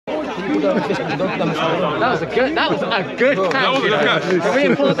was a good catch. That was a good catch. Can we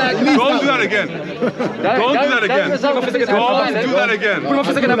applaud that? Don't do that again. Don't do that again. Don't do that again. Don't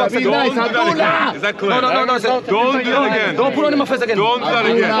do that again. Is that clear? No. Don't do that again. Don't put it in my face again. Don't do that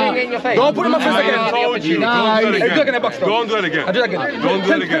again. Don't put it in my face I again. told you. Don't do that again. Don't do that again. I do that again. Don't do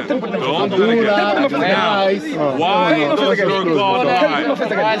that again. Don't do that again. Now, why does your God lie?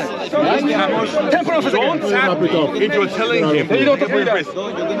 Don't tap me if you're telling him to take every risk.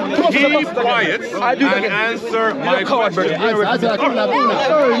 Keep quiet and answer my question. Come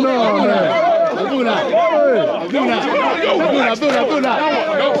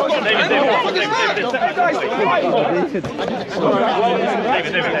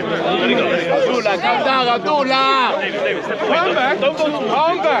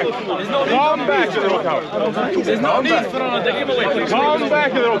back. Come back, you little coward. There's no need for another giveaway. Come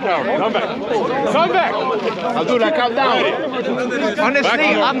back, you little coward. Come back. Come back. Abdullah, calm down.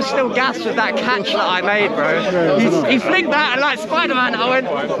 Honestly, I'm still gassed with that catch that I made, bro. He flinged that like Spider-Man. I went.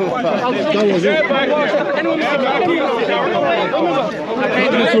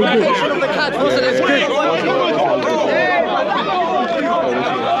 The catch wasn't as good.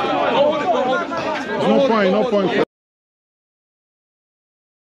 No point.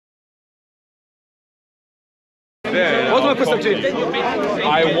 What was my question, Jim? I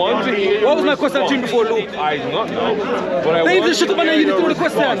want to hear. What was my question, Jim, before Luke? I do not know. But I They want just shut up and you didn't know the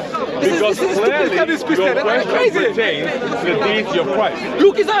question. because This is clearly stupid. This question. your That's question crazy. pertains to the deity of Christ.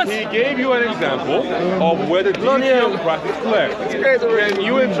 Luke is answer. He gave you an example of where the deity of Christ is clear. crazy. Can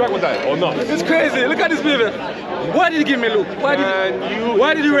you interact with that or not? It's crazy. Look at this baby. Why did he give me Luke? Why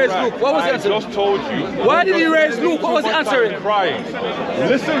did he raise Luke? What was the answer? I just told you. Why did he raise Luke? What was the answer? Crying.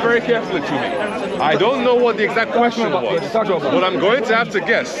 Listen very carefully to me. I don't know what the exact question was, but I'm going to have to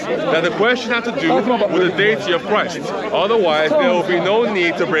guess that the question had to do with the deity of Christ. Otherwise, there will be no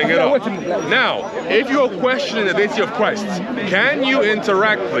need to bring it up. Now, if you're questioning the deity of Christ, can you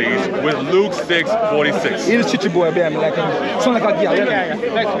interact, please, with Luke 6:46? He's a chichi boy, baby. Like sound like a girl.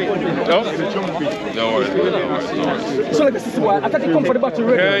 No? No worries. So like this boy. I thought he come for the battle.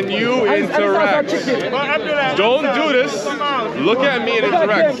 Can you interact? Don't do this. Look at me and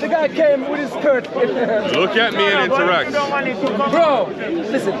interact. The guy came with his skirt. Look at me and interact. Bro,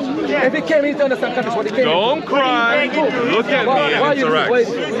 listen. If he came, he to understand countries what he came. Don't cry. Look at me and interact.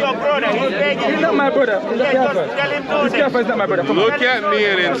 He's not my brother. He's a Kafir. This Kafir is not my brother. Look at me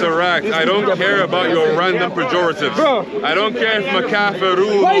and interact. I don't care about your random pejoratives. Bro. I don't care if I'm a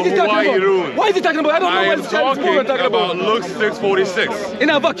Kafirun Why is he or talking about? Hawaii-run. Why is he talking about? I don't know I what am he's talking talking about Luke 6:46. In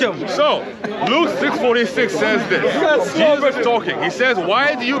a vacuum. So, Luke 6:46 says this. Jesus is talking. He says,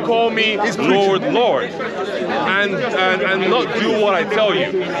 why do you call me Lord, Lord? And not do what I tell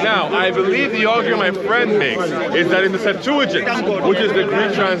you. Now, I believe the argument my friend makes is that in the Septuagint, which is the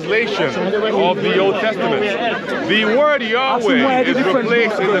Greek translation of the Old Testament, the word Yahweh is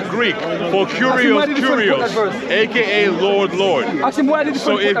replaced in the Greek for Kyrios, aka Lord, Lord.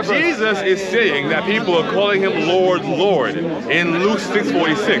 So if Jesus is saying that people are calling him Lord, Lord in Luke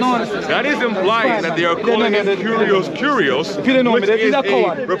 6:46, that is implying that they are calling him Kyrios, which is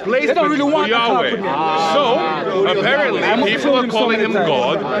a replacement for Yahweh. So apparently people are calling him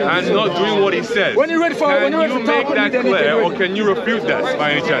God and not doing what he says. Can you make that clear, or can you refute that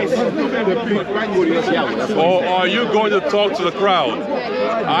by any chance? Or are you going to talk to the crowd?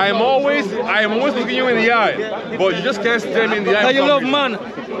 I am always looking you in the eye, but you just can't stare me in the eye. You love man.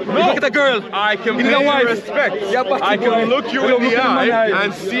 No. Look at the girl. I can pay you respect. I can look you in the eye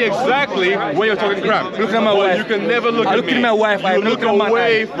and see exactly when you're talking crap. Look at my wife. You can never look at me. My wife. You look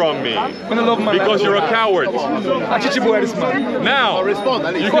away from me because you're a coward. Now, you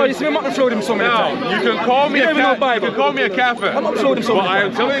can call me a kafir. But I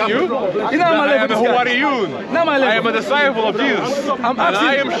am telling you, I am a Hawaii-un. I am a disciple of Jesus. And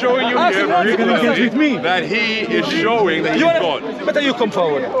I am showing you here very clearly that he is showing that he's God. Better you come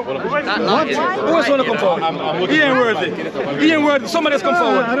forward. What? Who else want to come forward? He ain't worthy. He ain't worthy. Somebody else come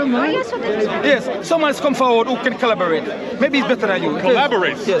forward. I don't mind. Yes, someone else come forward who can collaborate. Maybe he's better than you.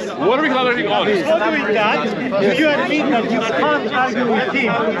 Collaborate? Yes. What are we collaborating on? You admit that you can't argue with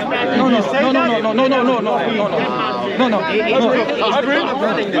him. No.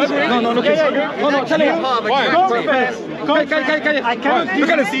 Tell him. Why? Confess because I cannot Look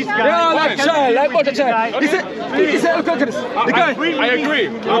at this. these They guys. are like child, like butter child. He said, look at this. The guy. I agree.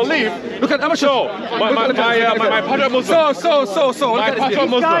 I'll leave. Look at, I'm So, my Patra Muslim. So. My Patra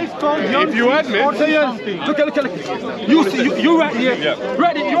Muslim. If you admit, Look. You right here. Yeah.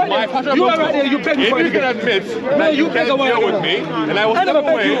 Right here. You right my there. Patra You are Muslim. right there. You beg If for you it. can admit No, that you you beg can't away. deal with me, and I will I step never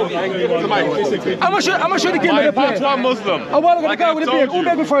beg away you. to my I'm gonna show the game My that they play. Patra Muslim. I want to go Like the guy I with the told beard. Who you,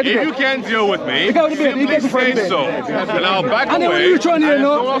 begging for the if beard? you can't deal with me, The guy with the beard, he simply begging for the say beard. so, and I'll back And then when away. you trying here, and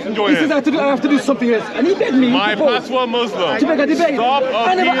no, someone else can he join says in. I have to do something else. And he begged me. My he proposed. Patra Muslim. To beg a debate. Stop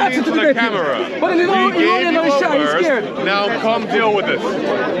I never asked him appealing to to the debate him. camera. But then We you gave you know he's a shy, he's verse. scared. Now come deal with this.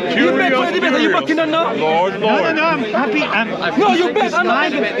 You beg for the debate, are you backing on now? Lord. No, I'm happy. No, you bet. I'm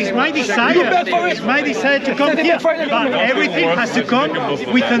not. It's my desire. You bet for it. It's my desire to come Said here. it for it. But everything has to come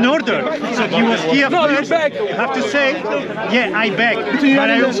with an order. So he was here No, you first. beg. You have to say, yeah, I beg. But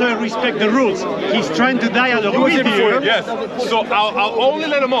I also respect the rules. He's trying to dialogue with you. Yes. So I'll only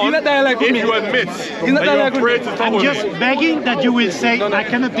let him on You're not dialogue with if me. you admit not that you're dialogue with afraid me. to talk I'm with just me. begging that you will say, I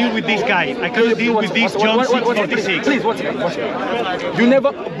cannot deal with this guy. I cannot deal with this John 646. Please, one second. You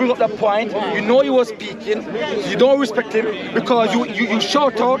never bring up that point. You know you were speaking. You don't respect him because you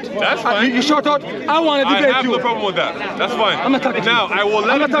shout out. That's fine. You shout out. I want to I debate have you. no problem with that. That's fine. I'm not talking to now, you. I will let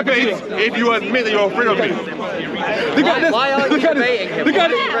I'm him not talking to debate if you admit that you're afraid of me. Look at this. Why aren't you Look at debating this. him? Look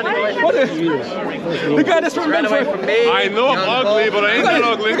at Why are you running away it. from What is? Look at this. Ran away from me. I know I'm Young ugly, Bob. but I ain't that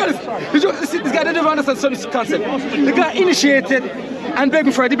ugly. Look at this. Did you see this guy didn't understand some concept. The guy initiated and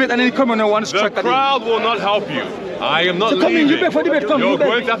begging for a debate and then he come on and wants to The strike at him. crowd will not help you. I am not So come in, leaving. you beg for debate, come, You're you beg.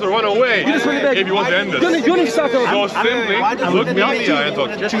 going to have to run away You just want to beg. if you want to end this. You need to start So out. simply look me in the eye and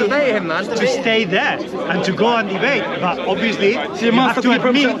talk. Just debate him, man. To stay there and to go and debate. But obviously, you must have to give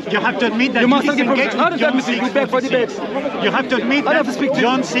permission. admit, you have to admit that You you must give disengage permission. How with does that John mean you beg for 646. You have to admit I have to speak that to you.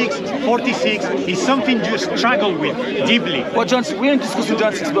 John 646 is something you struggle with deeply. But John, we ain't discussing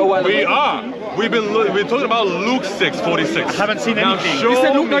John 6 for a while. We are. We've been talking about Luke 6:46. I haven't seen now anything. Show He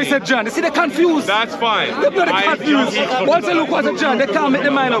said Luke, no, he me. said John. You see, they're confused. That's fine. They're bloody I confused. just- Once they look was a John, they can't make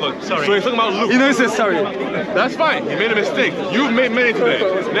their mind up. Sorry. So he's talking about Luke. You know, he says sorry. That's fine. He made a mistake. You've made many today.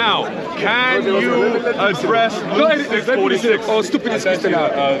 Now, can you address Go Luke ahead, let people see. 6:46? Oh, stupid is Christian now.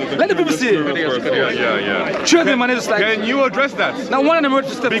 Let the people see. Yeah. Trade them and it's like. Can you address that? Now one of them were to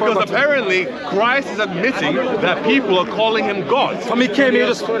step Because forward. apparently Christ is admitting that people are calling him God. For me came here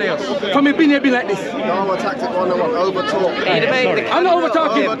just for me being here be like this. No, tactic 101, over talk. He debated the I'm not over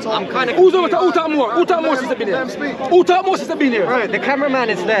talking. I'm kind of. Who's over talk? Who talk more? Who talk more since I've been here? Who talk more since I've been here? Bro, the cameraman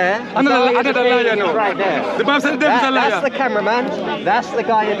is there. Another The guy liar, is no. right there. The Bible said the devil's a That's the liar. cameraman. That's the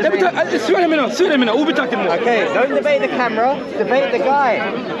guy in the Let me talk. Swear a minute. Swear a minute. Who be talking more? Okay, don't debate the camera. Debate the guy.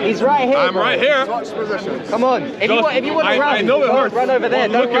 He's right here. I'm bro. right here. Come on. If you want to run, I know it go hurts. run over there.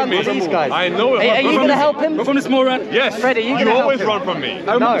 But Don't look at run me. to these guys. I know it Are hurts. you going to help him? We're from this moron. Yes. Freddie, you you gonna help always him? run from me.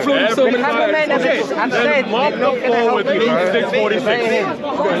 I remember flowing so Every many time. cameraman times. has I've said Then mop he's the not going to floor help with him. Luke bro. 6:46. Debate him.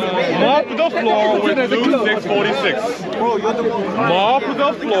 Mop the floor with Luke 6:46. Mop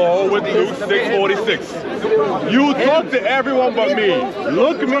the floor with Luke 6:46. You talk to everyone but me.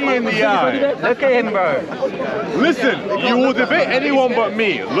 Look me in the eye. Look at him, bro. Listen, you will debate anyone but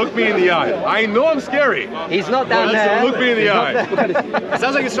me. Look me in the eye. I know I'm scary. He's not But down listen, there. look me in the He's not eye. there.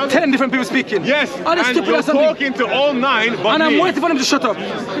 Sounds like you're 10 different people speaking. Yes, And it's and stupid you're or something. talking to all 9 but And I'm me. waiting for them to shut up.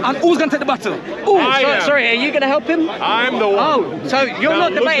 And who's gonna take the battle? Who? I am. Sorry, are you going to help him? I'm the one. Oh, so you're Now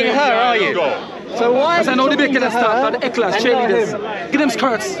not look me debating in the her, eye are and you? go. So why? I said no debate can start. The A-class and not cheerleaders. him? Give them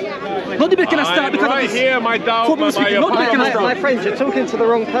skirts. No debate can start I'm because right of this. here, my dog. Football speaking, no debate can My start. friend, you're talking to the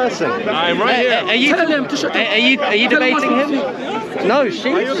wrong person. I'm right here. Are you Tell them to shut up. Are you Tell them debating what's him? No,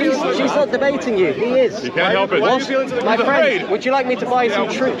 she's not debating you. He is. You can't help it. What? He's My afraid. friend, would you like me to buy some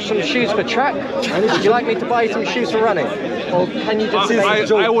shoes for track? Would you like me to buy some shoes for running? Or can you just say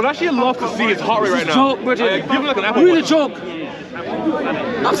I would actually love to see his heart rate right now. Joke, brother. Give him like an apple. Really watch. joke.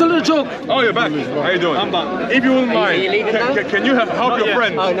 Absolute joke. Oh, you're back. How you doing? I'm back. If you wouldn't mind, you leaving now? can you help your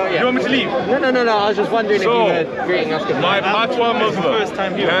friend? Oh, not yet. You want me to leave? No. I was just wondering So, if you were greeting us goodbye. My Patois Muslim,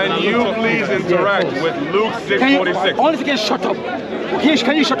 can you please interact with Luke Can you, 6:46? only if you can shut up.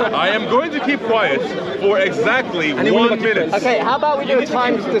 Can you shut up? I am going to keep quiet for exactly you will 1 never keep minute. Okay, how about we do a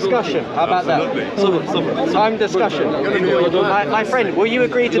timed discussion? How about that? Timed discussion. My friend, will you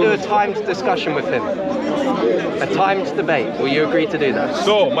agree to do a timed discussion with him? A timed debate. Will you agree to do that?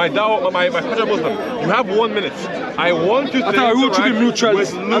 So, my Patois Muslim, you have 1 minute. I want you to I thought I ruled to be interact neutral.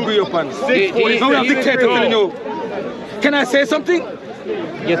 with Agree Luke upon. 6:46. No, we are dictator Go. telling you. Can I say something?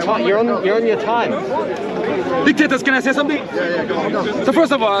 You're on your time. Dictators, can I say something? So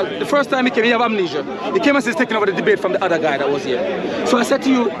first of all, the first time he came, he have amnesia. He came and says taking over the debate from the other guy that was here. So I said to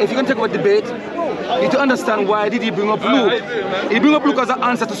you, if you're going to take over the debate, You need to understand why did he bring up Luke. He bring up Luke as an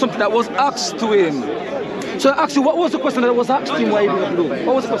answer to something that was asked to him. So actually, what was the question that was asked to him why he bring up Luke?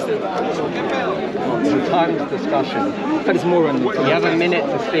 What was the question? Timed discussion. That is more than You have a minute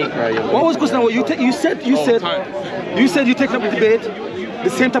to speak, bro. What was the question? You said you taken up the debate, the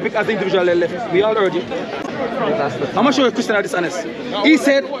same topic as the individual left. We all heard you. I'm not sure if Christian are dishonest. He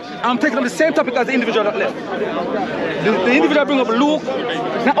said, I'm taking up the same topic as the individual that left. The individual bring up Luke,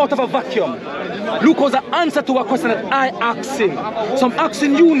 not out of a vacuum. Luke was the answer to a question that I asked him. So I'm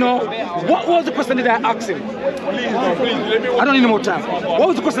asking you now, what was the question that I asked him? I don't need no more time. What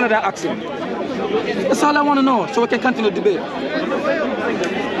was the question that I asked him? That's all I want to know, so we can continue the debate.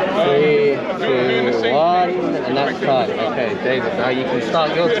 3, 2, 1, and that's time. Okay, David, now you can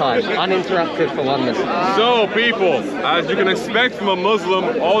start your time. Uninterrupted for 1 minute. So, people, as you can expect from a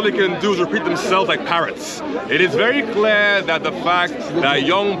Muslim, all they can do is repeat themselves like parrots. It is very clear that the fact that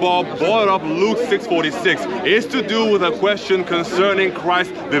young Bob brought up Luke 6:46 is to do with a question concerning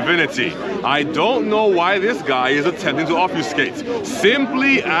Christ's divinity. I don't know why this guy is attempting to obfuscate.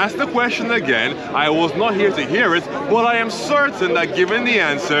 Simply ask the question again. I was not here to hear it, but I am certain that given the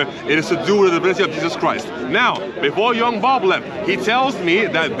answer, it is to do with the divinity of Jesus Christ. Now, before young Bob left, he tells me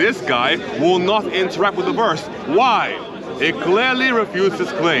that this guy will not interact with the verse. Why? It clearly refutes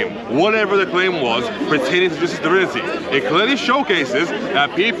his claim, whatever the claim was pertaining to Jesus' divinity. It clearly showcases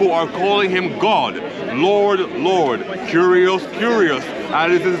that people are calling him God, Lord, Lord, Kyrios, Kyrios,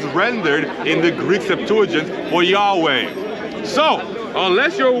 as it is rendered in the Greek Septuagint for Yahweh. So,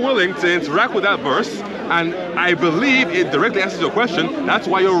 unless you're willing to interact with that verse, and I believe it directly answers your question, that's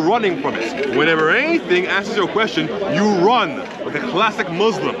why you're running from it. Whenever anything answers your question, you run, like a classic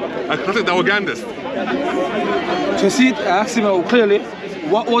Muslim, a classic Dawagandist. So see, I asked him clearly,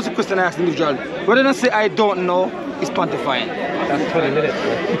 what was the question I asked the individual? Whether I say I don't know, is pontifying. That's 20 minutes,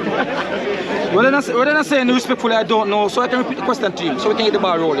 bro. Whether I say respectfully I don't know, so I can repeat the question to him, so we can get the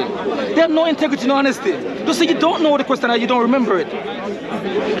ball rolling. They have no integrity, no honesty. Just say you don't know the question and you don't remember it.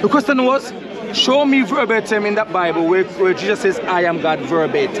 The question was, show me verbatim in that Bible where Jesus says, I am God,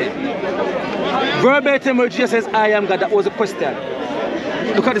 verbatim. Verbatim where Jesus says, I am God, that was the question.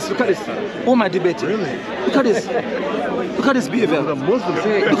 Look at this, look at this. Oh my debating. Really? Look at this. Look at this behavior.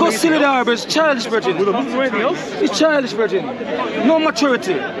 Look how silly they are, but it's childish, virgin. It's childish, virgin. No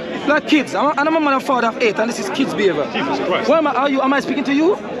maturity. Like kids. And I'm a man and father of 8, and this is kids' behavior. Jesus Christ. Why am I speaking to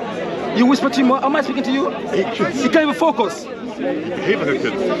you? You whisper to him, am I speaking to you? You can't even focus.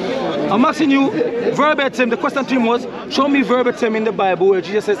 I'm asking you verbatim. The question to him was, show me verbatim in the Bible where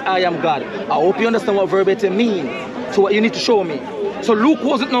Jesus says, I am God. I hope you understand what verbatim means. So what you need to show me. So Luke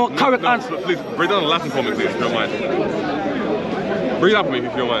wasn't no correct answer. Please, break down the Latin for me, please, if you don't mind. Bring it up for me,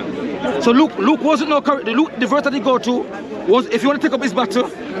 if you don't mind. So Luke wasn't no correct. The verse that he go to was, if you want to take up his battle,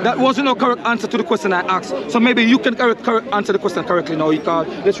 that wasn't no correct answer to the question I asked. So maybe you can answer the question correctly now. You can.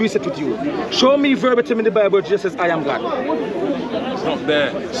 Let's reset with you. Show me verbatim in the Bible where Jesus says, I am God. It's not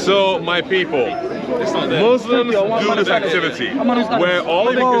there. So, my people, it's not there. Muslims do this activity where all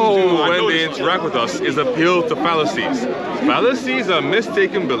they can do when they interact with us is appeal to fallacies. Fallacies are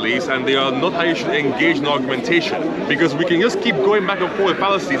mistaken beliefs, and they are not how you should engage in argumentation, because we can just keep going back and forth with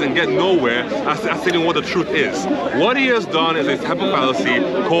fallacies and get nowhere as stating what the truth is. What he has done is a type of fallacy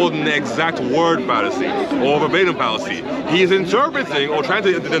called an exact word fallacy or verbatim fallacy. He is interpreting or trying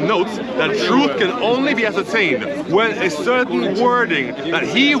to denote that truth can only be ascertained when a certain wording that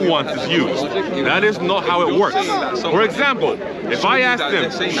he wants is used. That is not how it works. For example, if I asked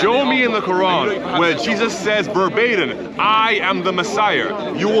him, show me in the Quran where Jesus says verbatim, I am the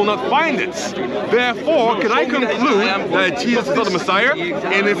Messiah, you will not find it. Therefore, can I conclude that Jesus is not the Messiah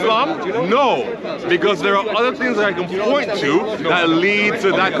in Islam? No, because there are other things that I can point to that lead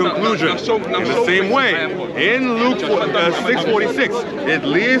to that conclusion. In the same way, in Luke 6:46, it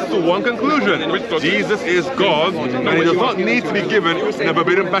leads to one conclusion. Jesus is God, and he does not need to be given in a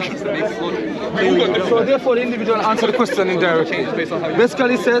verbatim fashion. So therefore the individual answered the question indirectly.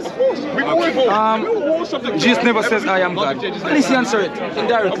 Basically says, Jesus never says I am God. At least he answered it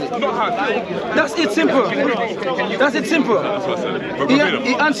indirectly. That's it simple. That's it simple.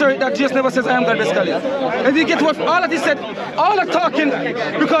 He answered it that Jesus never says I am God, basically. And you get what all that he said, all that talking,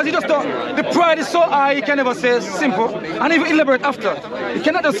 because he just thought the pride is so high he can never say simple and even elaborate after. You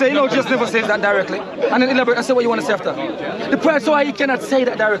cannot just say, you know, Jesus never says that directly and then elaborate and say what you want to say after. The pride is so high you cannot say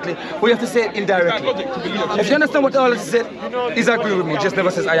that directly, but you have to say it indirectly. If you understand what all said, he's agreeing with me, just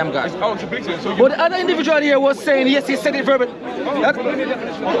never says I am God. But the other individual here was saying, yes, he said it verbally.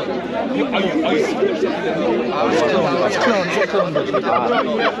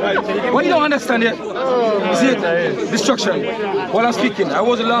 What you don't understand yet? Is it destruction? While I'm speaking, I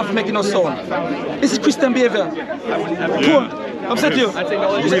wasn't laughing, making no sound. This is Christian behavior. Poor. I'm saying to you.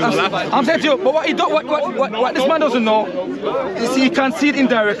 I'm saying to you. But what this man doesn't know is he can see it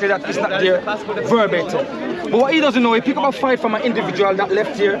indirectly that it's not there verbatim. But what he doesn't know, he picked up a fight from an individual that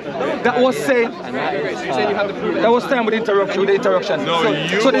left here that was saying that was time with the interruption. No,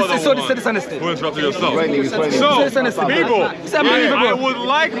 so this is dishonesty. Who interrupted yourself? So, people, I would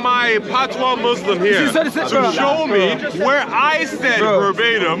like my Patois Muslim here to show me where I said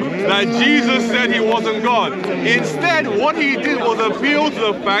verbatim that Jesus said he wasn't God. Instead, what he did was appeal to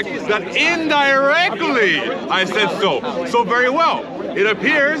the fact that indirectly I said so. So very well. It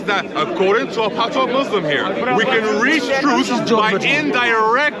appears that according to a Patois Muslim here, we can reach truth by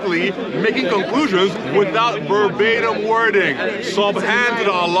indirectly making conclusions without verbatim wording. Subhan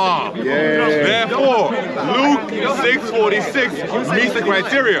to Allah. Therefore, Luke 6:46 meets the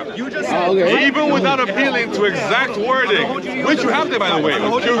criteria. Even without appealing to exact wording, which you have there by the way,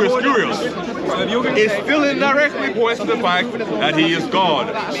 with curious. It still indirectly points to the fact that he is God.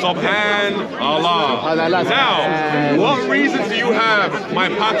 Subhan Allah. Now, what reason do you have, my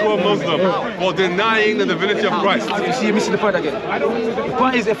Patois Muslim, for denying the divinity of Christ? You see, you're missing the point again. The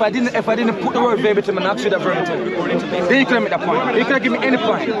point is, if I didn't put the word verbatim and ask you that verbatim, then you couldn't make that point. You couldn't give me any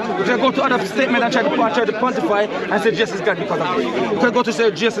point. You could go to other statement and try to quantify and say Jesus is God because of it. You could go to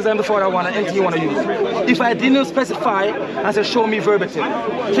say Jesus I'm the Father one and anything you want to use. If I didn't specify and say show me verbatim,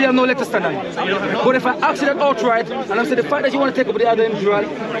 so you have no leg to stand on. But if I ask you that outright and I say the fact that you want to take up the other individual,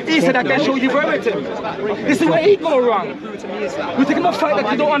 he said I can show you verbatim. This is where he go wrong. You're taking a fight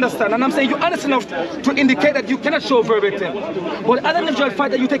that you don't understand, and I'm saying you're honest enough to indicate that you cannot show verbatim. But the other individual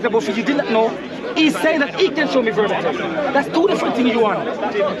fight that you take about you did not know, he's saying that he can show me verbatim. That's two different things you want.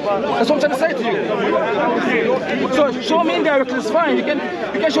 That's what I'm trying to say to you. So show me indirectly is fine. You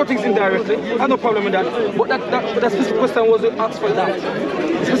can show things indirectly. I have no problem with that. But that specific question was asked for that.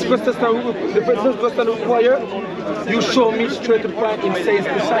 The specific question require you show me straight to the point and say it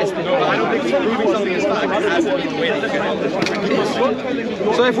precisely.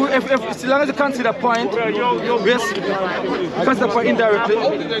 So if as long as you consider point, yes, consider point indirectly,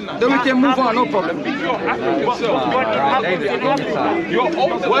 then we can move on, no problem.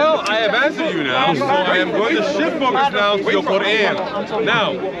 Well, I have answered you now, so I am going to shift focus now to your Quran.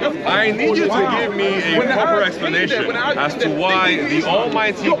 Now, I need you to give me a proper explanation as to why the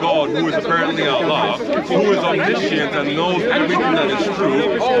Almighty God, who is apparently Allah, who is omniscient and knows everything that is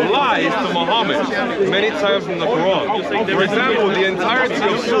true, lies to Muhammad many times in the Quran. For example, the entirety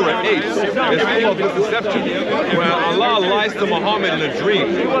of Surah 8 is full of this deception, where Allah lies to Muhammad in a dream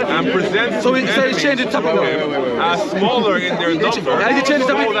and presents as smaller in their number,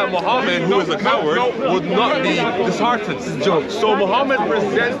 so that Muhammad, who is a coward, would not be disheartened. So Muhammad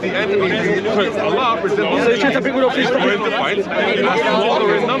presents the enemy, Allah presents the enemy going to fight as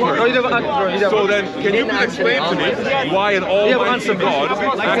smaller in number. So then, can you please explain to me why an Almighty God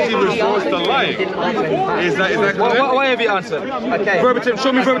actually resorts to lying? Is that correct? Why have you answered? Okay. Verbatim,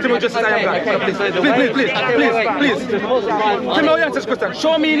 show me verbatim just as I am God. Please. Tell me how you answer this question.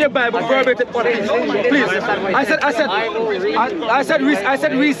 Show me in your Bible verbatim, please. I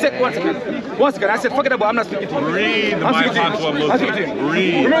said reset once again. I said forget about. I'm not speaking to you. Read my Patois Muslim.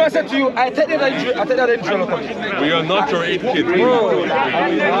 Read. Remember I said to you, I take that in We are not your 8 kids.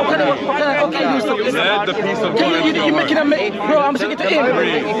 Let the peace of God enter your heart. Bro, I'm speaking to him.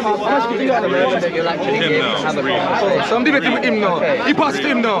 I'm speaking to him. So I'm debating with him now. He passed to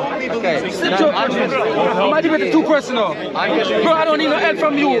him now. I'm debating two person now. Bro, I don't need no help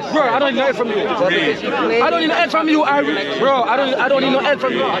from you. Bro, I don't need no help from you. I don't need no help from you. Bro, I don't need no help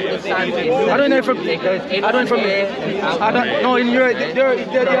from you. I don't need from you. I don't from you. No, in your they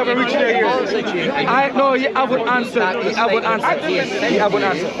haven't reached their ears. No, he haven't answered. He haven't answered. He haven't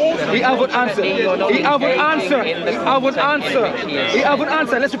answered. He haven't answered. He haven't answered. He haven't answered. He haven't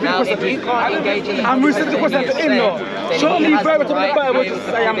answered. Let's repeat the question. I'm resetting the question to him now. Show me verbatim in the Bible just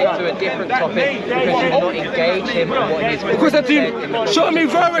as I am God. To a different topic because you did not engage him on what he's question to him. Show me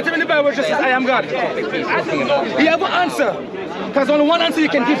verbatim in the Bible just as I am God. He haven't answered. Because only one answer you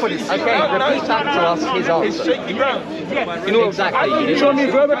can give for this. Okay, repeat back to us his answer. You know exactly. Show me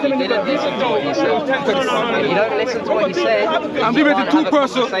verbatim in the Bible. Listen to what he said. You don't listen to what he said. I'm debating two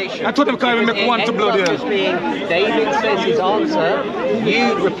persons. I told them can we make one to to blood here. Just being, David says his answer,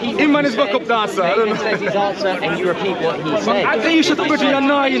 you repeat. Him and his backup dancer. I don't David know. says his answer, and you repeat what he said. I think you should put your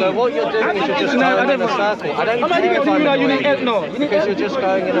nine. So what you're doing is you're just going in a circle. I don't Am I care if debating you now? I'm You need help agreeing, now. You need because help. you're just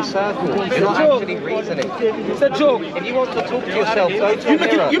going in a circle. You're not a joke. actually reasoning. It's a joke. If you want to talk to yourself, go to a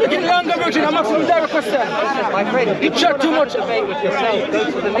mirror. You make it longer, Virgin. I'm asking you direct question. My friend, You chat too much. debate with yourself. Go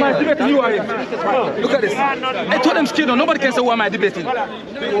to the Am I mirror. debating you or him? Look at this. I told them scared. Nobody can say who am I debating.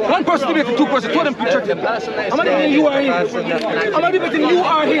 One person debating, two persons. Told them to check them. Am I debating you or him? Am I debating you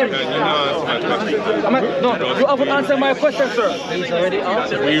or him? No, you haven't answered my question, sir. He's already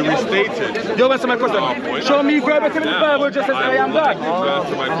answered. We restated. You haven't answered my question. Show me verbatim in the Bible just as I am God.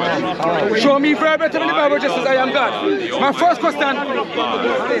 Answer my question. Show me verbatim in the Bible just as I am God. My first question.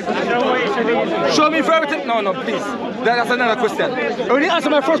 Show me verbatim. No, please. That's another question. When you answer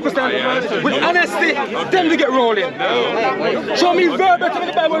my first question, with honesty, then we get rolling. Show me verbatim in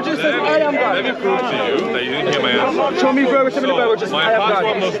the Bible just as I am Let me God. prove to you that you didn't hear my answer. Show me verbatim in the Bible just as My I am Patwa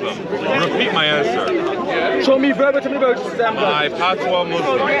God. Muslim. Repeat my answer. Show me verbatim in the Bible just as I am God. My Patwa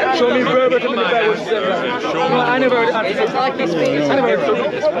Muslim. Show me verbatim in the Bible just as I am God. No, I never heard the answer. It's like he's speaking. I never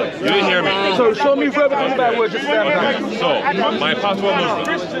heard it. You didn't hear me. So show me verbatim in the Bible just as I am God. So, my Patwa Muslim.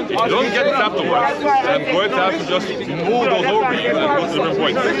 If you don't get this afterwards, I'm going to have to just move those over you and go to different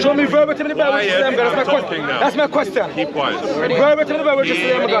points. Show me verbatim in the Bible just as I am God. I'm talking now. That's my question. Keep quiet. Verbatim in the Bible just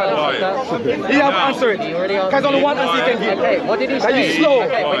as I am God. Quiet. He have to answer it. Because only one answer he can give. Okay, what did he Are say? you slow?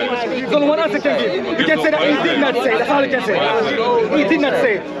 Okay, when he was speaking. There's only one answer he can give. You can say that he did not say. That's all he can say. He did not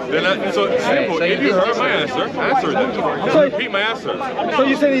say. So simple. If you heard my answer, answer it. So- Repeat my answer. So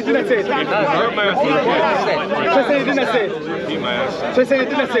you say he did not say it. If you heard my answer, So you say he did not say it. repeat my answer. So you say he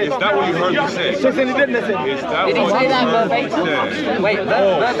did not say Is it. that what you heard me say? So you say he did not say it. Is that Did he what say you that heard me verbatim? say? Wait,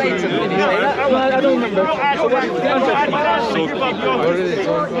 verbatim, did he say that? No, I don't remember. So what is the answer? So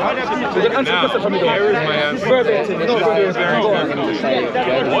You can answer the now, question for me though. here is my answer. Verbatim. No, Very verbatim. Go on.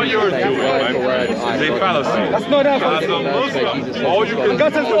 carefully. What you're doing, my friend, is a fallacy. That's not that. As a Muslim, all you can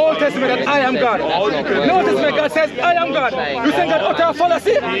God says in the Old Testament that I am God. New Testament God says I am God. You think God utter a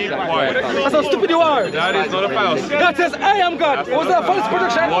fallacy? keep quiet. That's how stupid you are. That is not a fallacy. God says I am God. Was that a false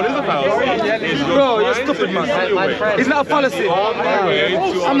prediction? What is a fallacy? Is Bro, you're trying to stupid, man. insinuate It's not a fallacy. on the way to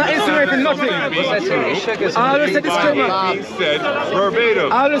I'm not insinuating nothing. I always said disclaimer. Being said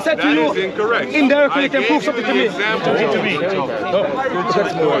verbatim. I always said to That you, is incorrect. indirectly you can I prove gave something to you me. the example.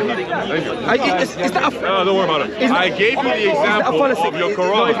 Thank you. It's not a No, don't worry about it. It's not- I gave you the it's not example fallacy. of your No,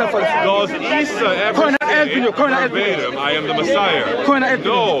 Quran. it's not fallacy. Does Isa ever Quran say helping you. Quran helping you. verbatim, I am the Messiah? Quran helping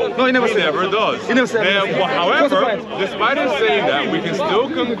you. No, No, he never said never that. does. He never said that. Then, What's the however, point? despite him saying that, we can still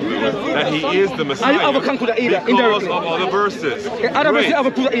conclude that he is the Messiah you ever conclude that either, because indirectly. of other verses. Other verses Great. you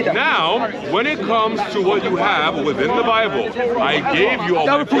ever prove that either. Now, when it comes to what you have within the Bible, I gave you, or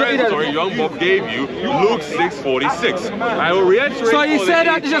That my would prove friend, either. sorry, Young Bob gave you, Luke 6:46. I will reiterate. So he for said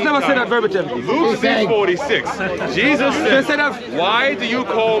the that, he just never 18th said that time. verbatim. Luke 6:46. Jesus They said, said that. "Why do you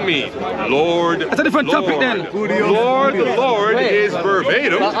call me Lord?" That's a different topic Lord? then. Lord is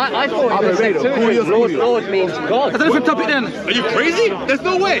verbatim. But I thought he was saying too, Lord means God. That's a different topic then. Are you crazy? There's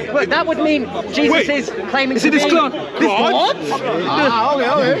no way. But that would mean Jesus Wait. is claiming See to this be clown? This God?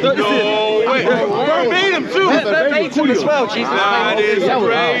 No way. Verbatim too. verbatim as well. Jesus That is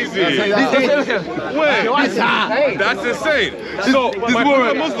crazy. Wait, that's insane. So, my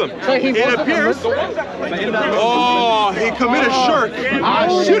brother Muslim, So he it was a appears. Oh, he committed shirk.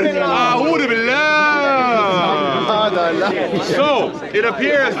 So, it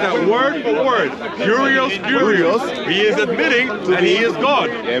appears that word for word, Curious, he is admitting that he is God.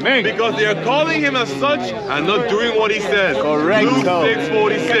 Amen. Because they are calling him as such and not doing what he says. Correct. Luke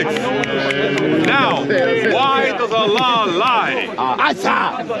 6:46. Now, why does Allah lie?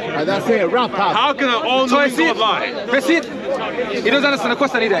 And that's it, wrap up. How can an So I all-knowing see God lie? it. You see it? He doesn't understand the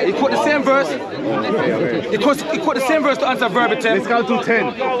question either. He quote the same verse. He quote the same verse to answer verbatim. Let's count to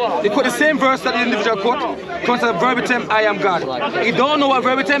 10. He quote the same verse that the individual quote to answer verbatim, I am God. He don't know what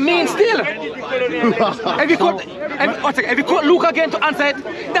verbatim means still. If you quote Luke again to answer it,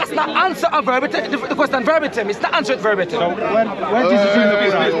 that's not answer a verbatim, the question verbatim. It's not answer it verbatim. Where Jesus in the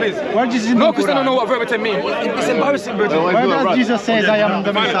Quran? Please. Where Jesus in the No Christian don't know Quran? what verbatim means. It's embarrassing, bro. Where does Jesus says I am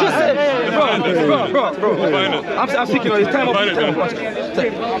the Find it. Just Messiah? say, bro. Find it. I'm speaking on his time up. Find it,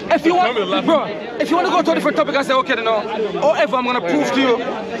 If you want, bro, if you want to go to a different topic, I say, okay, no. However, I want to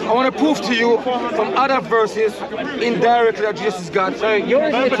prove to you from other verses verses indirectly that Jesus is God. So you're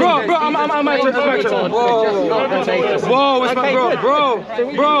Bro, I'm my turn. Whoa, it's my bro.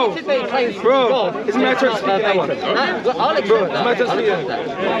 It's my turn. I'll accept My turn.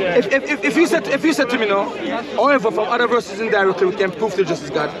 If you said to me no, however, from other verses indirectly we can prove to Jesus is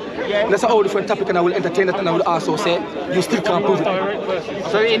God. That's a whole different topic, and I will entertain that, and I will also say you still can't prove it.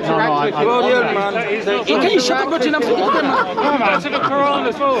 So interact with Bro, yeah, man. Can you shut up, Virgin? I'm speaking to them, man.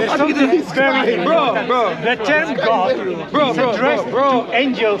 Bro. The term God is addressed to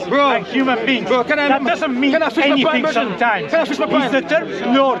angels and human beings. Bro, that doesn't mean anything sometimes. Can I fish my pint? It's the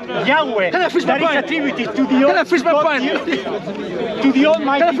term Lord, Yahweh, Can I fish my that is pint? attributed to the, Can I fish my pint? to the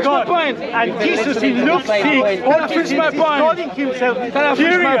Almighty Can I fish my God. pint? And Jesus in Luke 6, Can I fish my is pint? calling himself Can I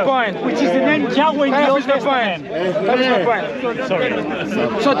fish my Kyrios, pint? which is the name Yahweh in Can the I Old fish my pint? Testament. Can I fish my pint?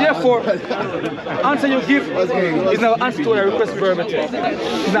 Sorry. So therefore, answer you give is not answer to what I request verbatim.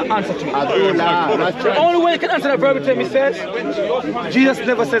 It's not answer to me. The only way you can answer that verbatim, he says, Jesus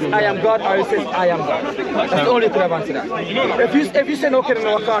never says I am God, or he says I am God. That's the only way you could have answered that. If you say no, okay,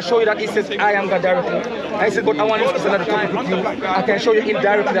 no, I can't show you that he says I am God directly. I said, but I want to discuss another topic with you. I can show you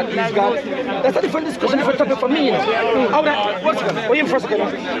indirectly that he's God. That's a different discussion, different topic for me. How that? One second. Wait, first second.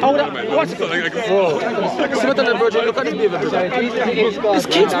 How that? 1 second. Whoa. See what the virgin? Look at this baby, virgin. This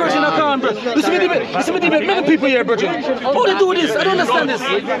kid's virgin, I can't, bro. Listen to me, many people here, virgin. How they do this? I don't understand this.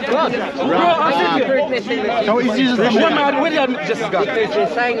 Bro, I'm saying So is Jesus the one man, where did Jesus God? You're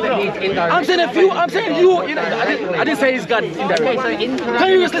saying that he's indirect. I'm saying you, I didn't say he's God indirectly. Okay, so interact. Can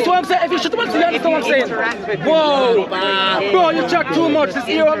you listen to what I'm saying? If you shut up, you understand what I'm saying? Whoa! Bro, you chat too much. This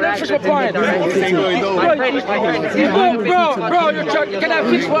ear, let me finish my point. Bro, you chat. Can I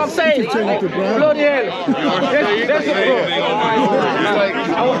finish what I'm saying? Bloody hell.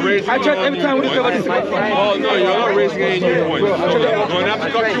 I chat every time we cover this. Oh, no, you're not raising any new points. I'm going to have to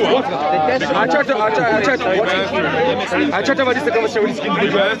cut you off. I chat about this conversation with this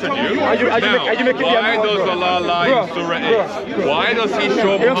We've answered you. Now, why does Allah lie in Surah 8? Why does he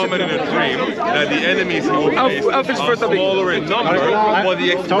show Muhammad in a dream that the enemies he will face are smaller in number for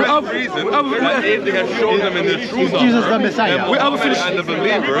the express reason that if they had shown them in the true Jesus the number, Messiah? then Muhammad and the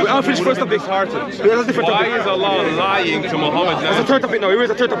believers would have been disheartened. Why is Allah lying to Muhammad It's a now? third topic now. Here is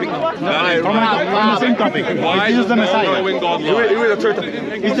a third topic now. From the same topic. Why Jesus the does Messiah? knowing God lie? Here is a third topic. So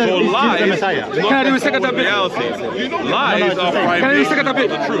Is the lies Messiah? is not Can I do a the second topic? reality. Lies are Can I do a private second topic?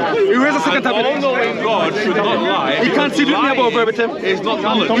 the truth. Here is a second And topic. all-knowing God should not lie. You can't see me about verbatim. It's not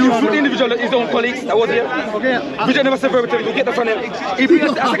knowledge. You shoot the individual, his own colleagues that was here. Vijay never said verbatim. You get that from him. He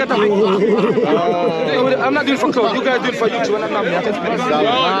brings a second topic. I'm not doing it for cloud. You guys do it for YouTube, and I'm not me. I can speak.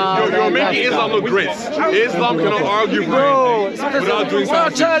 Well, you're making Islam look great. Islam cannot argue for anything without doing Well,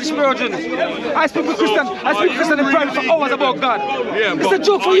 something. childish virgin. I speak with Christian in private for hours about God. Yeah, It's but a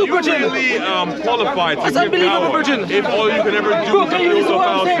joke for are you, virgin. really qualified to That's give unbelievable, dawah virgin. if all you can ever do Bro, is can you feel listen to what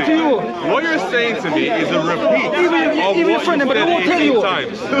I'm saying to you? What you're saying to me is a repeat of Even what your you friend, but said they won't tell 18 you.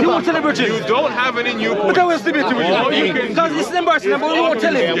 times. They won't tell the virgin. You don't have any new But points. I will still be with you. Because it's embarrassing, but you won't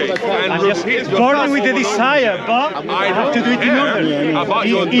tell him. And repeat Born with the desire, but I have to do it in order. about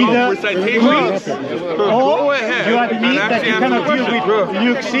your dumb Either recitations. or ahead you and admit that actually you answer cannot the deal with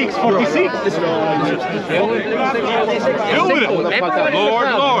Luke 6:46. Deal with it.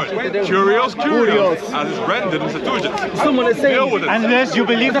 Lord, curious, as is rendered in Septuagint. Someone is saying. Deal with it. Unless you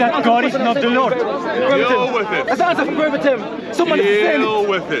believe that God is not the Lord. Deal with That's it. the answer for verbatim. Someone is saying. Deal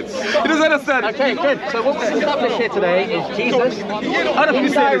with it. He doesn't understand. Okay, good. So what we've established here today is Jesus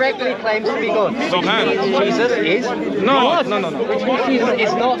indirectly claims to be God. Stop hands. Jesus is No. which means Jesus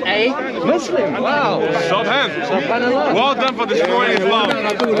is not a Muslim. Wow. Stop hands. Subhanallah. Well done for destroying Islam.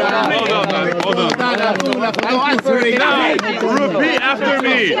 Well done, man. Well done. Now, repeat after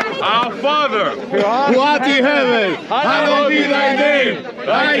me. Our Father, Who art in heaven, hallowed be thy name.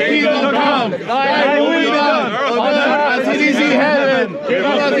 Thy kingdom come, thy will be done on earth as it is in heaven. Give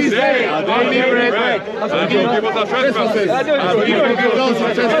us this day our daily bread. and don't give us our trespasses. As we forgive those who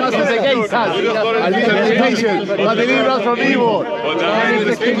trespass against us. And lead us into temptation, but deliver us from evil. For thine is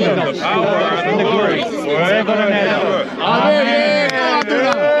the kingdom, the power, and the glory, forever and ever. Amen.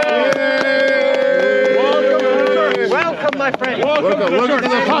 Welcome, my friend. Welcome to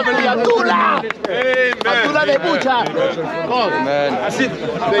the family, Abdullah. Abdullah de Amen. Bucha. That's it.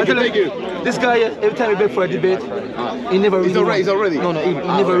 Thank you. This guy, every time he beg for a debate, he never really won. He's already. No, he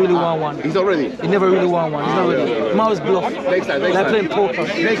never really won one. He's already. He never really won one. He's not ready. Mouse bluff. Next time. Like playing poker.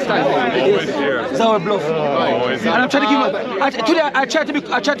 Next time. Yes. It's our bluff. And I'm trying to give him. Today I tried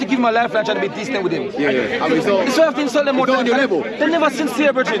to give him a life and I try to be decent with him. Yeah. I mean, so It's so I have to insult them more He's not on your times. level. They're never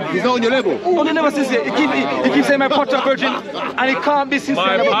sincere, virgin. he's not on your level. No, they're never sincere. He keeps saying my patois virgin, and he can't be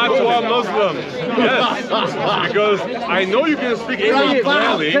sincere. My patois Muslim. Yes, because I know you can speak English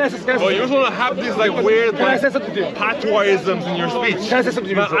clearly, but you also have these like weird like patoisms in your speech.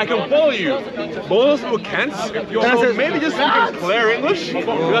 But I can follow you. Most people can't. So maybe just speak in clear English.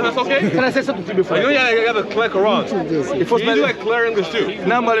 That's okay. Can I say something to you before? I know you got the clear Quran. You do like clear English too.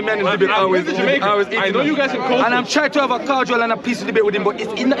 Normally, man, I've been to Jamaica. I know you guys can cope. And I'm trying to have a cordial and a peaceful debate with him, but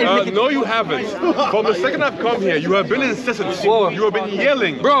it's in. No, you haven't. From the second I've come here, you have been incessant. Whoa. You have been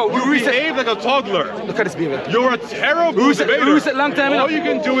yelling. Bro, you behave like a toddler. Look at this behavior. You're a terrible debater. We said long time. All you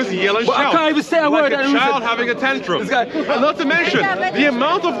can do is yell and but shout. I can't even say a word. Like a child having a tantrum. And not to mention, the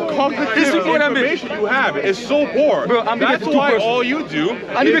amount of cognitive information you have is so poor. Bro, that's why all you do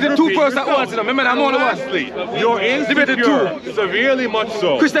I debated two persons at once. Remember, I'm only one. Lastly, you're insecure, severely much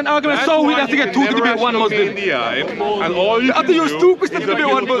so. Christian argument so weak that to get two to debate one Muslim. In the eye, and all you after can you do two Christian to is debate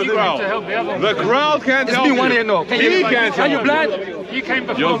one Muslim. The crowd can't help you. One here, no. He can't help you. Are you blind?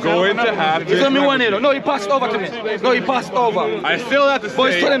 You're going to have to. Tell me one here. No, he passed over to me. No, he passed over. I still have to say.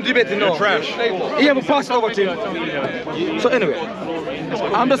 Boys, tell him debating. No, trash. He haven't passed over to him. So anyway,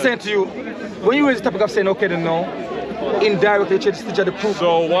 I'm just saying to you, when you raise the topic of saying okay then no, indirectly you change the proof.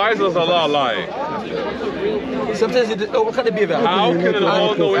 So why does Allah lie? Sometimes what can the behavior? How can an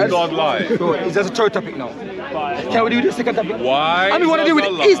all-knowing God lie? Bro, it's just a third topic now. Can we do the second topic? Why? I mean, what to do with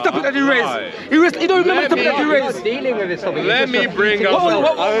each topic that you raised? You don't remember the topic that you raised. Dealing with this topic. Let me bring up.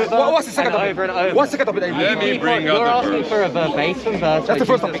 What's the second topic? What's the second topic that you raised? Let me bring up. You're asking for a verbatim verse. That's the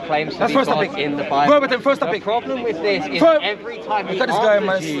first topic. Claims That's first topic in the Bible. Verbatim, first topic. The problem with this is every time he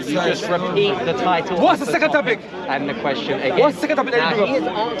answers you just repeat the title. What's the second topic? And the question again. What's the second topic that you Now, he has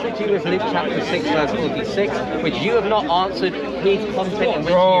answered you with Luke chapter 6, verse 46, which you have not answered his content in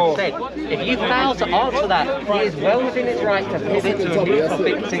which he has said. If you fail to answer that, he is well within his right to pivot to a new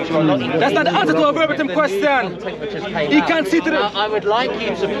topic since you are not interested. That's not the answer to a verbatim question. He can't see to the... I would like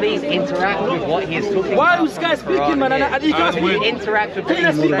you to please interact with what he is talking Why about. is this guy speaking, man? And he can't speak. Interact with Can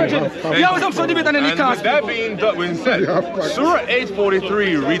you speak, man? He always up for debate and then he can't speak. That being said, Surah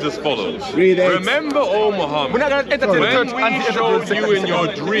 8:43 reads as follows. Remember, O Muhammad, we're not going to entertain when we showed you in your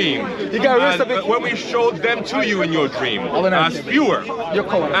dream, when we showed them to you in your dream as fewer,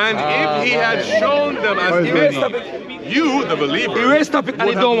 and if he had shown them as many, you, the believer, he raised topic and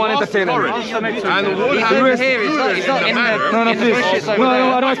he don't want to entertain him. And would have it's not in the No, please. No,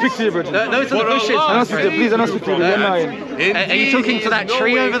 I don't speak to you, bro. Those are the bushes. I don't speak to you. Please, I don't speak to you. You're lying. Are you talking to that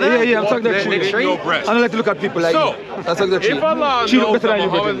tree over there? Yeah, I'm talking to that tree. I don't like to look at people like you. That's like the tree. If Allah knows that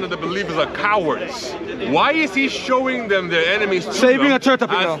Muhammad and the believers are cowards, why is he showing them their enemies to them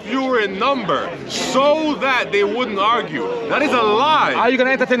as fewer in number so that they wouldn't argue? That is a lie. Are you going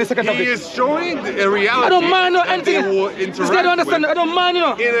to entertain the second topic? He is showing a reality. I don't mind no anything. This guy don't understand. I don't mind, you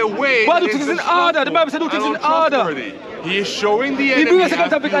know. In a way, but do things in order. The Bible said do things in order. He is showing the enemy. He brings a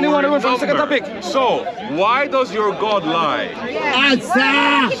second topic and he want to run from the second topic. So, why does your God lie?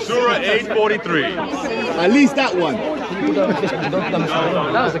 Answer! Surah 8:43. At least that one. That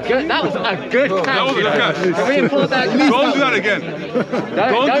was a good catch. That was a good catch. Can we applaud that? Don't do that again.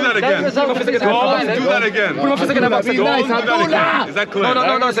 Don't do that again. Don't do that again. Put him up again. Don't do that again. Is that clear? No.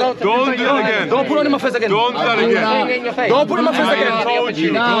 Don't do that again. Don't put him in my face again. Don't do that again. Don't put him in my face again. I told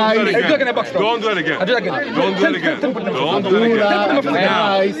you. Don't do that again. Don't do that again. Do that again. Don't do that again. Don't do that again.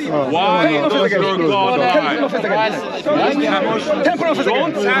 Now, why does your God lie?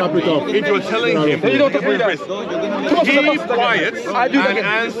 Don't tap me if you're telling him to keep quiet and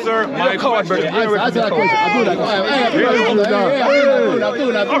answer my question. Answer that question.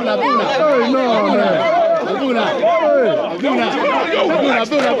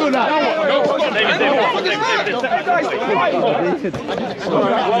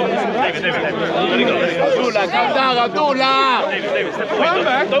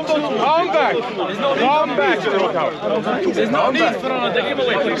 Come back. Come back, you little coward. There's no need for another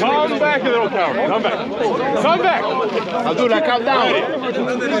giveaway. Come back, you little coward. Come back. Come back. Abdullah, calm down.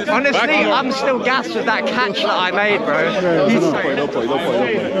 Honestly, I'm still gassed with that catch that I made, bro.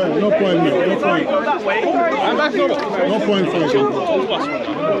 No point. I'm back normal. No point for you.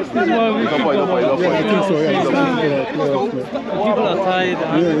 People are tired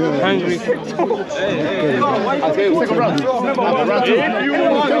and hungry. If you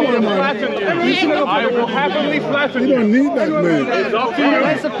want me to flatten you, I will happily flatten you. You don't need that, man. It's up to you.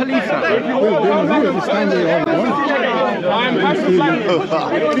 Where's the police at? I'm happy to flatten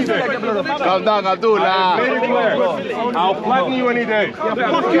you. Calm down, Abdullah. Made it clear. I'll flatten you any day. Calm down,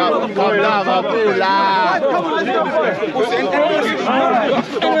 Abdullah. Come on, man. Calm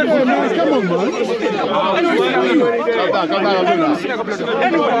down, Abdullah.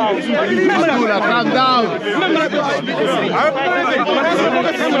 Abdullah, calm down.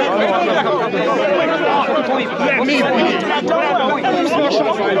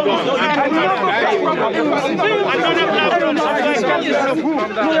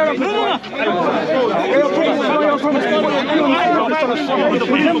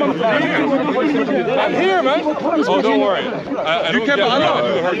 I'm here, man. Oh, don't worry. I don't care about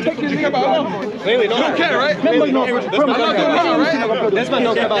Allah. You care about Allah? You don't care, right? Allah don't care, right? This man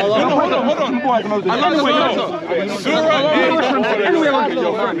don't care about Allah. Hold on.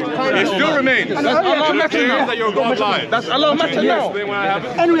 It still remains. That's Allah matter now. That you're God blind. That's Allah matter now.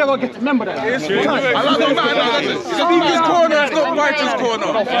 Anyway, I'm going to get remember that. Allah don't matter now, does it? Speaker's corner is not righteous corner.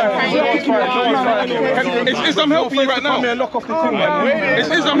 It's Islam helping you right now. It's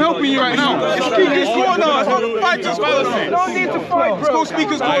Islam helping you right now. It's Speaker's corner. It's not righteous corner. No need to fight, bro. It's called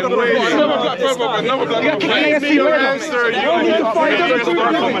Speaker's corner, bro. Another black brother. Another black brother.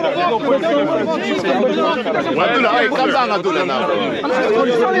 Come down and do that now.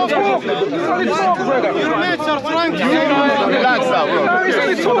 Relax now, bro.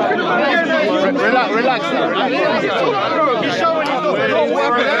 Relax now.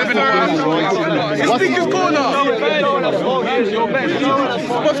 It's Speaker's corner.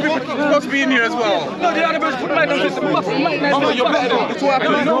 Supposed to be in here as well. No, the other person put my nose in the You're better than this. What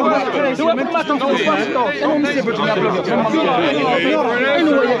happened? So we put my tongue first, though. Don't miss it, but you have to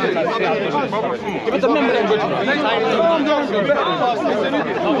but remember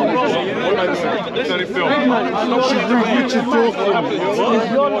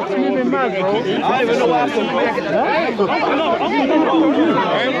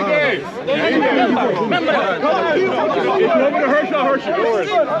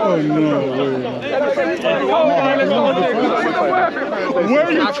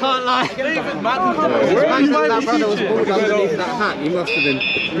that, I can't lie. That brother was pulled underneath that hat. He must have been.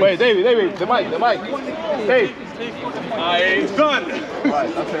 Wait, David, the mic. Dave. It's done.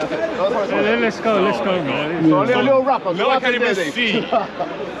 Let's go, man. Only a little rapper. No, I can't even see.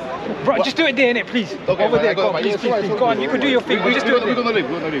 bro, just do it there, innit, please. Okay, over there, go on, please. Go on, you can do your thing. We just do it. We're gonna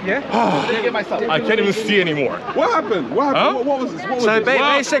leave. Yeah? I can't even see anymore. What happened? Huh? What was this? What was So this?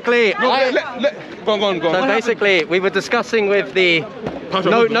 basically, Go on. So basically, we were discussing with the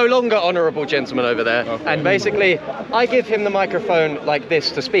no longer honourable gentleman over there, and basically, I give him the microphone like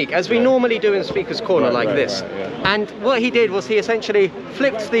this to speak, as we normally do in Speaker's Corner, like this. And what he did was he essentially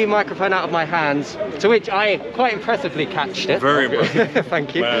flipped the microphone out of my hands, to which I quite impressively catched it. Very impressive.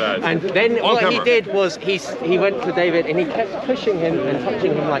 Thank you. Bad. And then On what he camera. did was he went to David and he kept pushing him and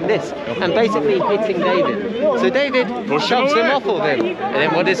touching him like this, and basically hitting David. So David shoves him off of him, and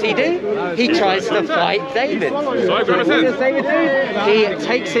then what does he do? He tries to fight David. So What does David do? He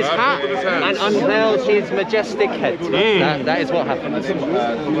takes his hat and unveils his majestic head. That is what happened. I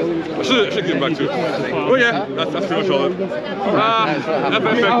should get back to it. Oh yeah, that's pretty much all of it.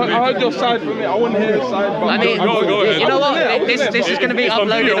 I heard your side from it. I want to hear your side. But I mean, go ahead. you know what? This is going to be It's on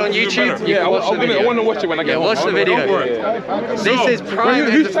uploaded video, on it's YouTube. better. You yeah, can watch the I video. want to watch it when I get home. Watch the video. Go for it. This is prime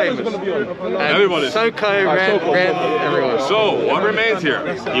Whose channel is it entertainment. going to be on? Everybody's. Soko, Rev, everyone. So, what remains here?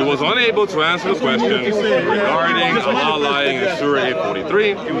 He was unable to answer the questions regarding Allah lying in Surah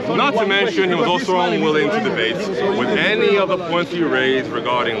 843. Not to mention, he was also unwilling to debate with any of the points he raised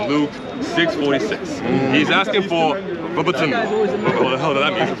regarding Luke 6:46. He's asking for verbatim. What the hell does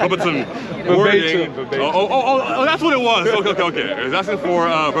that mean? Verbatim wording. Oh, that's what it was. Okay. He's asking for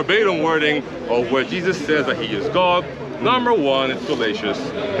verbatim wording of where Jesus says that he is God. Number one, it's fallacious,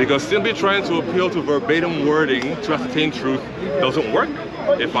 because simply trying to appeal to verbatim wording to ascertain truth doesn't work.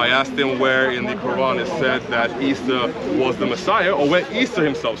 If I asked him where in the Quran it said that Isa was the Messiah, or where Isa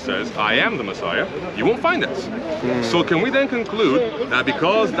himself says, I am the Messiah, you won't find that. So can we then conclude that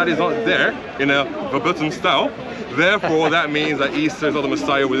because that is not there in a verbatim style, therefore that means that Isa is not the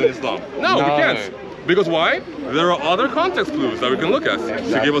Messiah within Islam? No, we can't. Because why? There are other context clues that we can look at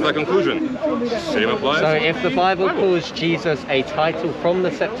to give us that conclusion. Same applies. So if the Bible calls Jesus a title from the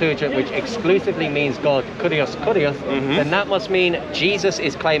Septuagint, which exclusively means God, Kurios, then that must mean Jesus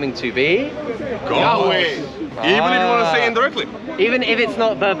is claiming to be God. Even if you want to say indirectly. Even if it's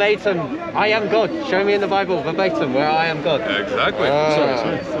not verbatim, I am God. Show me in the Bible verbatim where I am God. Exactly.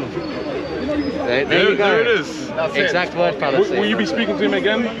 There you go. There it is. Exact word fallacy. Will you be speaking to him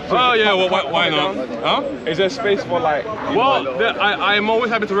again? Oh yeah, well why not? Huh? Is there space for like? Well, I'm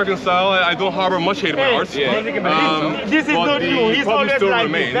always happy to reconcile. I don't harbor much hate in my heart. This is not you. He's problem always still like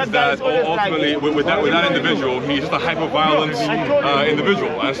remains this. that That is always ultimately, like with that individual, he's just a hyper-violent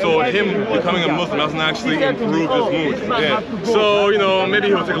individual, and so him becoming a Muslim doesn't actually improve his mood. So maybe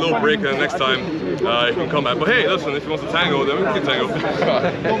he'll take a little break, and next time he can come back. But hey, listen, if he wants to tango, then we can tango.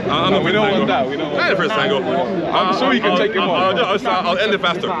 I'm not for tango. I'm for tango. I'm sure you can take him on. I'll end it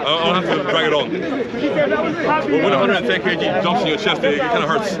faster. I'll have to drag it on. When 110 kg jumps in your chest, it kind of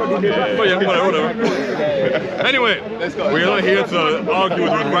hurts. But yeah, whatever. Anyway, we're not here to argue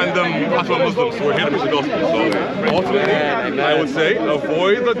with random Fatwa Muslims. We're here to preach the gospel. So ultimately, I would say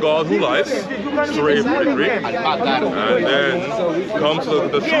avoid the God who lies, Surah 8:43, and then come to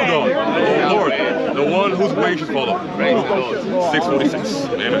the true God, the Lord, the one whose way you should follow. 646.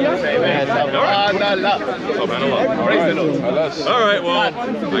 Amen. All right, well, I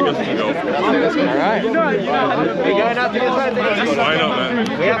guess we can go. All right. We're going out to the Why not, man?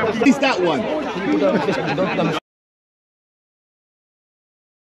 At least that one.